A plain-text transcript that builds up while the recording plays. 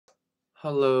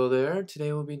Hello there.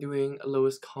 Today we'll be doing a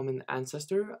lowest common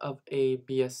ancestor of a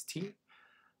BST.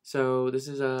 So this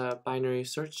is a binary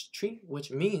search tree, which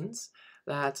means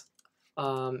that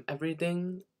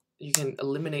everything you can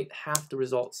eliminate half the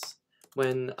results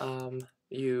when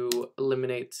you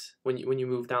eliminate when you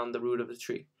move down the root of the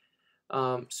tree.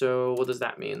 So what does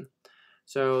that mean?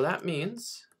 So that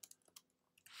means,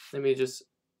 let me just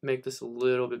make this a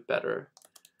little bit better.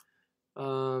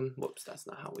 Whoops, that's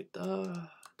not how we do.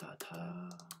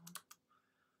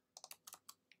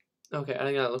 Okay, I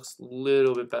think that looks a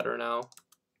little bit better now.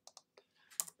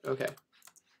 Okay,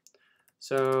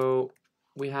 so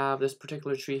we have this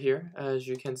particular tree here, as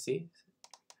you can see,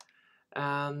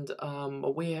 and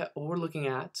what we're looking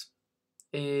at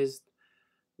is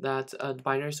that the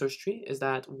binary search tree is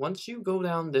that once you go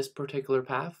down this particular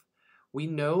path, we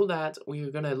know that we're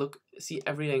gonna see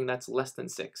everything that's less than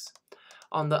 6.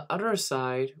 On the other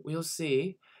side, we'll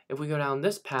see if we go down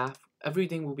this path,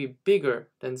 everything will be bigger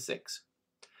than 6.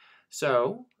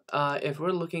 So if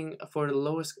we're looking for the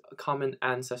lowest common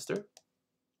ancestor,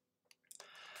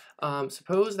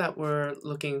 suppose that we're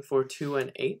looking for 2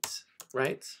 and 8,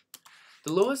 right?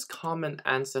 The lowest common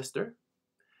ancestor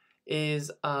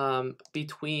is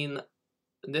between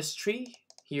this tree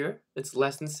here, it's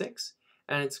less than 6,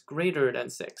 and it's greater than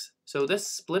 6. So this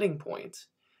splitting point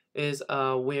is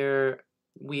where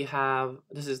we have,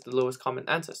 this is the lowest common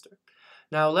ancestor.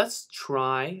 Now let's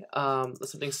try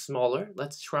something smaller.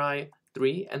 Let's try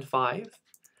 3 and 5.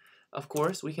 Of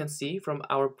course, we can see from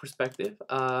our perspective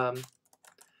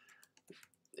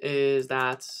is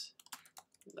that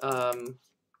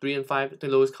 3 and 5, the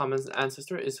lowest common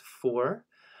ancestor is 4.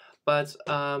 But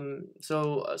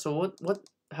so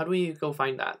how do we go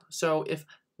find that? So if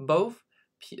both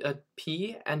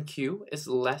P and Q is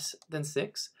less than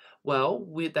 6, well,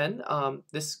 we then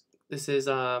this is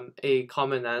a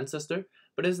common ancestor,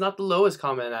 but it's not the lowest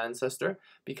common ancestor,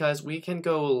 because we can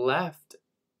go left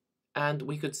and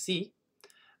we could see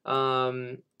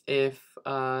if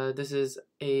this is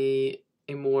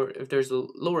if there's a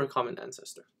lower common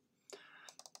ancestor.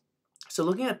 So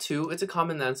looking at 2, it's a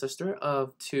common ancestor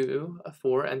of 2,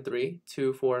 4, and 3,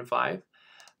 2, 4, and 5.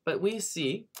 But we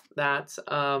see that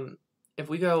if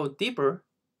we go deeper,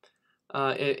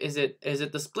 is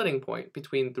it the splitting point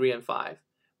between 3 and 5?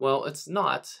 Well, it's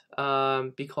not,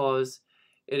 because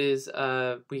it is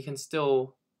we can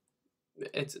still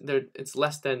it's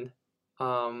less than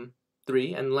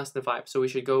 3 and less than 5, so we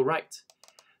should go right.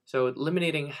 So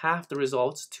eliminating half the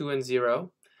results, 2 and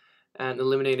 0, and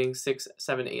eliminating 6,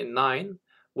 7, 8, and 9,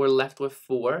 we're left with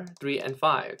 4, 3, and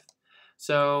 5.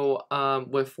 So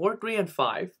with 4, 3, and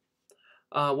 5,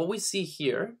 what we see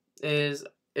here is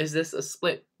this a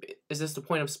split? Is this the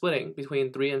point of splitting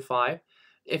between 3 and 5?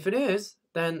 If it is,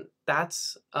 then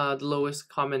that's the lowest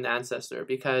common ancestor,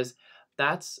 because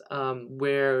that's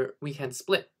where we can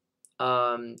split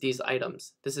these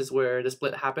items. This is where the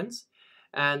split happens,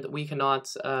 and we cannot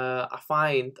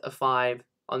find a 5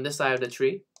 on this side of the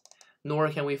tree, nor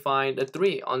can we find a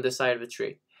 3 on this side of the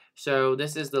tree. So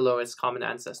this is the lowest common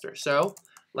ancestor. So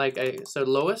so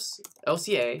lowest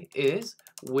LCA is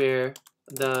where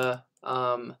the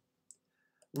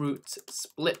root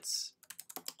splits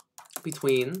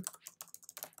between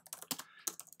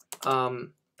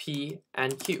P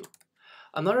and Q.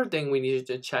 Another thing we need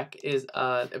to check is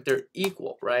if they're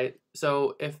equal, right?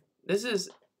 So if this is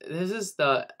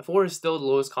the 4 is still the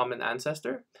lowest common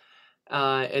ancestor,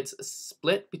 it's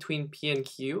split between P and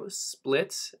Q,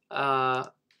 split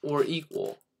or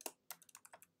equal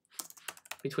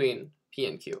between P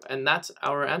and Q, and that's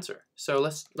our answer. So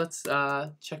let's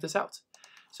check this out.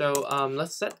 So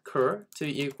let's set cur to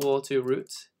equal to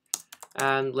root,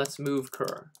 and let's move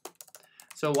cur.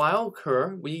 So while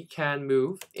cur, we can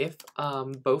move if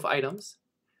both items.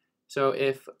 So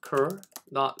if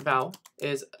cur.val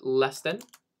is less than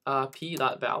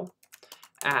p.val,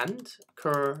 and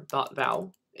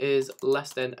cur.val is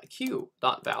less than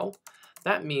q.val,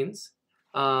 that means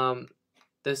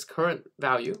this current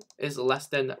value is less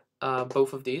than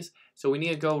both of these. So we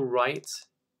need to go right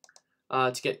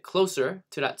to get closer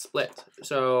to that split.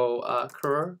 So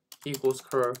cur equals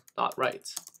cur.right.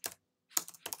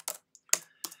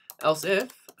 Else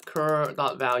if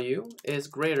cur.value is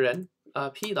greater than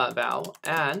p.val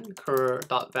and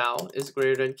cur.val is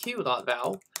greater than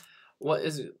q.val, what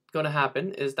is going to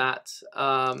happen is that,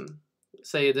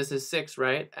 say this is 6,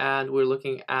 right? And we're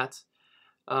looking at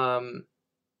 4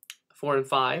 and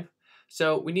 5.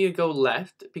 So we need to go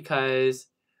left because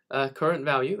current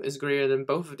value is greater than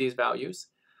both of these values.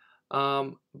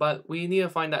 But we need to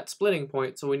find that splitting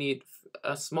point, so we need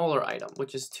a smaller item,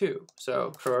 which is 2.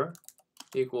 So cur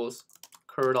equals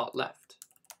cur.left.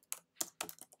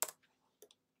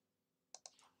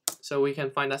 So we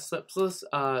can find that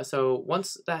so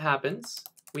once that happens,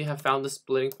 we have found the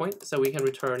splitting point, so we can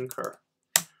return cur.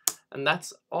 And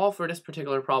that's all for this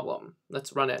particular problem.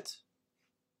 Let's run it.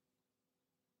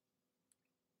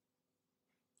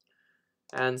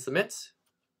 And submit.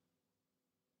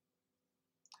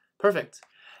 Perfect.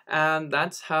 And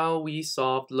that's how we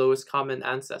solved lowest common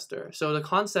ancestor. So the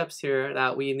concepts here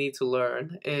that we need to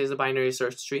learn is a binary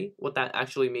search tree, what that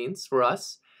actually means for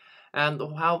us, and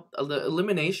how the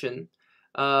elimination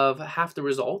of half the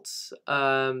results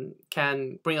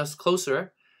can bring us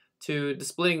closer to the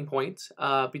splitting point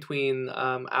between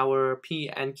our P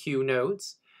and Q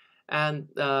nodes, and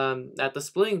that the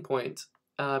splitting point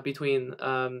between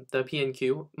the P and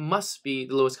Q must be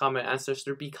the lowest common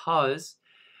ancestor, because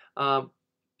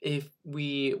if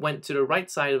we went to the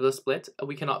right side of the split,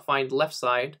 we cannot find left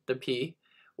side, the P,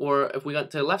 or if we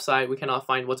went to the left side, we cannot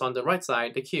find what's on the right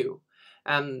side, the Q.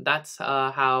 And that's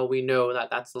how we know that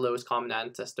that's the lowest common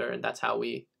ancestor, and that's how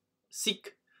we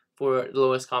seek for the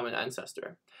lowest common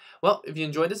ancestor. Well, if you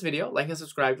enjoyed this video, like and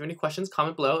subscribe. If you have any questions,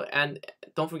 comment below, and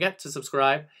don't forget to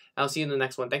subscribe. I'll see you in the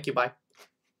next one. Thank you. Bye.